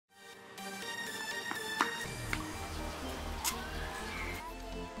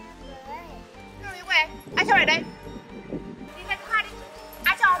này đây. Đi cái thứ hai đi.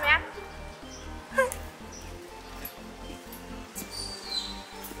 Ai cho mày ăn?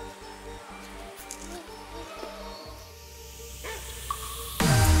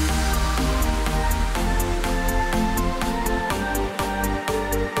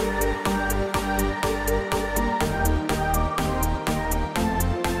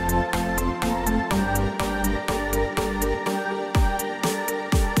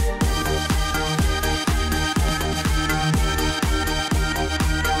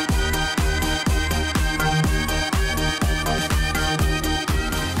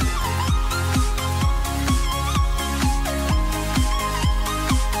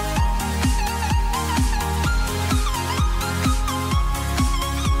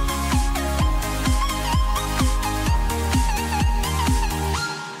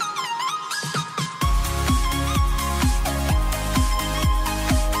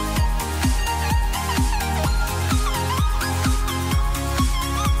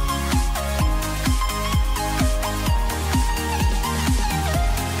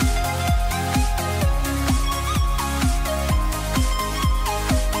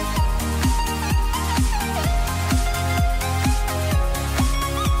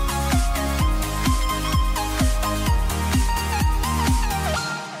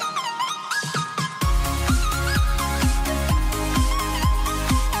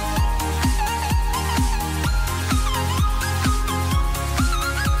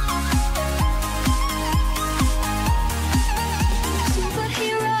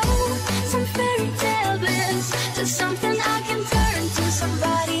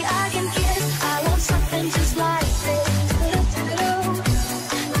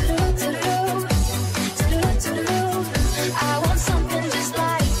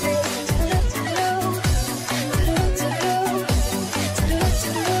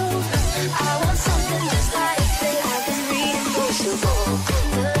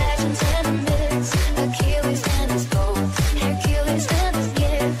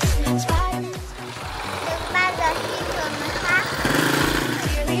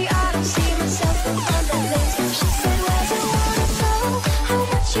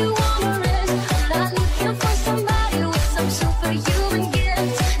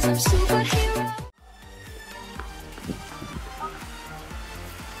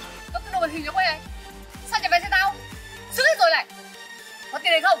 Hình nó quay này. Sao chạy về xe tao? Sức hết rồi này. Có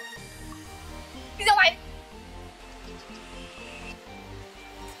tiền này không? Đi ra ngoài.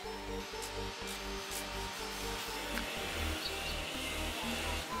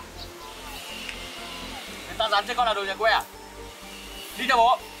 Người ta dám chơi con là đồ nhà quê à? Đi theo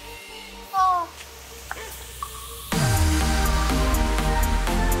bố.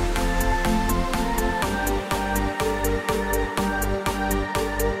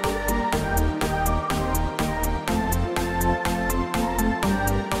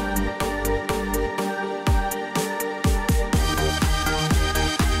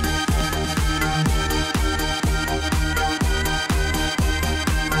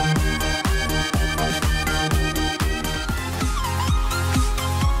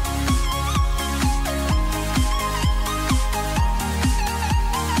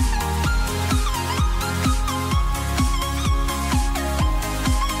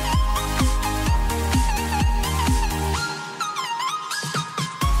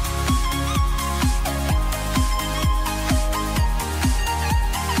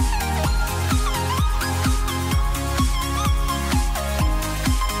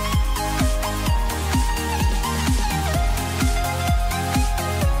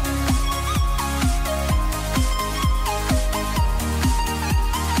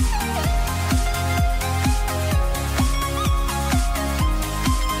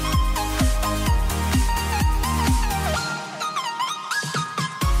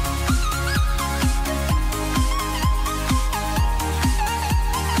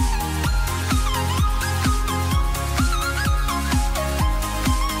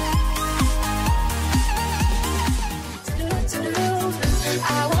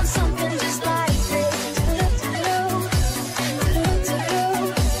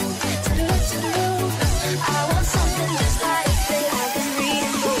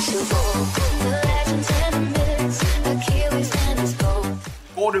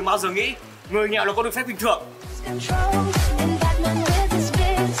 Cô đừng bao giờ nghĩ người nghèo là có được phép bình thường.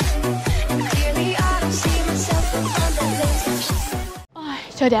 Ôi,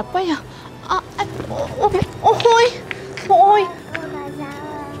 trời đẹp quá nhỉ. Ôi,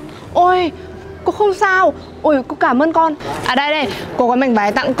 ôi, cô không sao. Ôi, cô cảm ơn con. À đây, cô có mảnh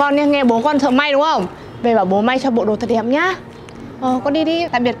vải tặng con nha. Nghe bố con thợ may đúng không? Về bảo bố may cho bộ đồ thật đẹp nhá. Con đi đi,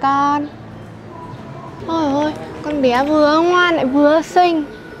 tạm biệt con. Ôi ôi, con bé vừa ngoan lại vừa xinh.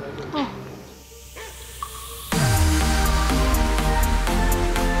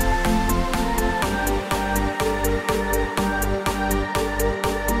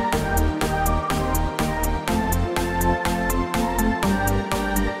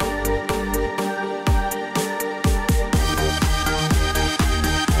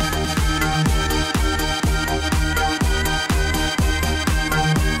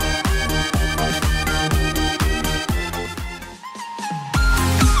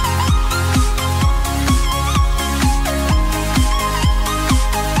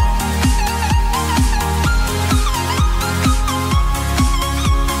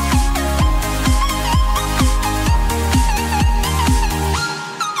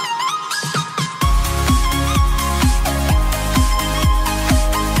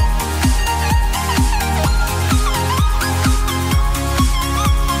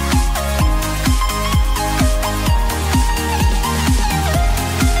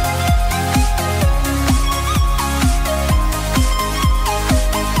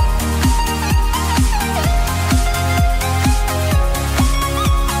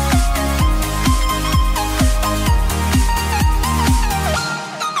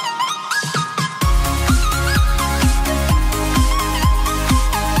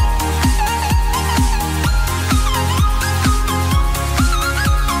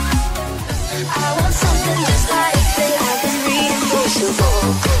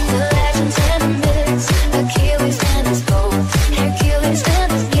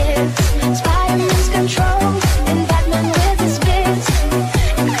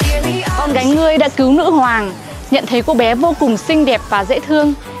 Đã cứu nữ hoàng, nhận thấy cô bé vô cùng xinh đẹp và dễ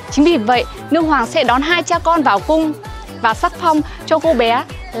thương. Chính vì vậy, nữ hoàng sẽ đón hai cha con vào cung và sắc phong cho cô bé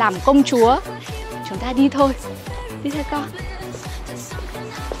làm công chúa. Chúng ta đi thôi. Đi thôi con.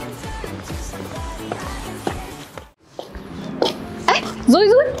 Ê, Dui,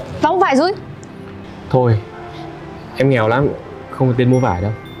 vòng vải Dui. Thôi, em nghèo lắm, không có tiền mua vải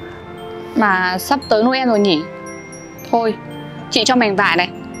đâu. Mà sắp tới Noel rồi nhỉ? Thôi, chị cho mảnh vải này,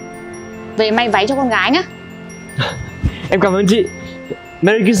 về may váy cho con gái nhá. Em cảm ơn chị.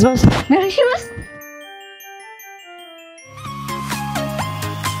 Merry Christmas. Merry Christmas.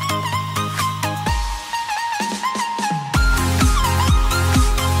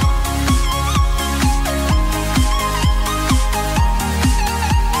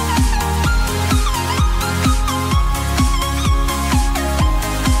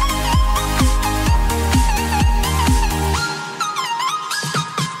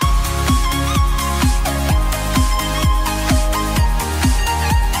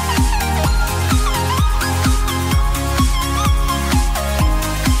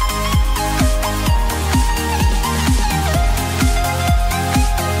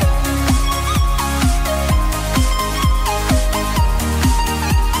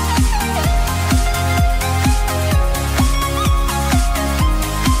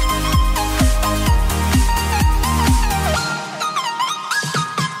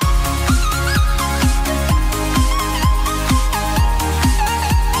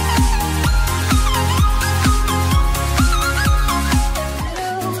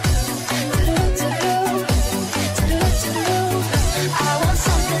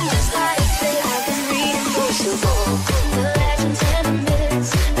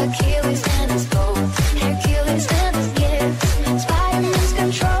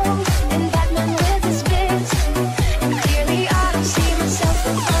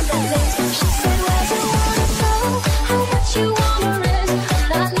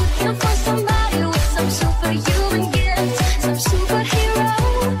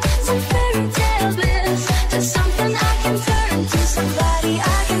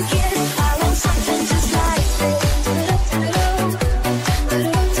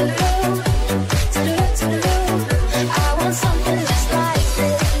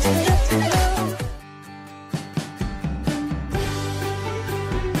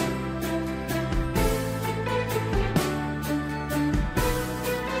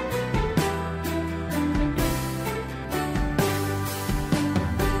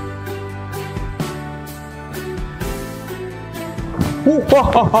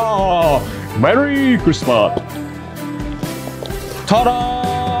 Merry Christmas. Ta-da!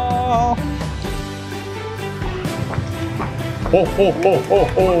 Ho ho ho ho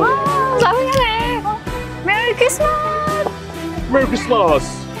ho. Dạ Huy nè. Merry Christmas. Merry Christmas.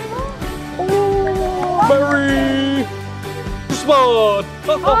 Merry Christmas.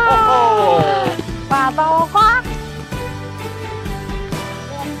 Wow. Quà to quá.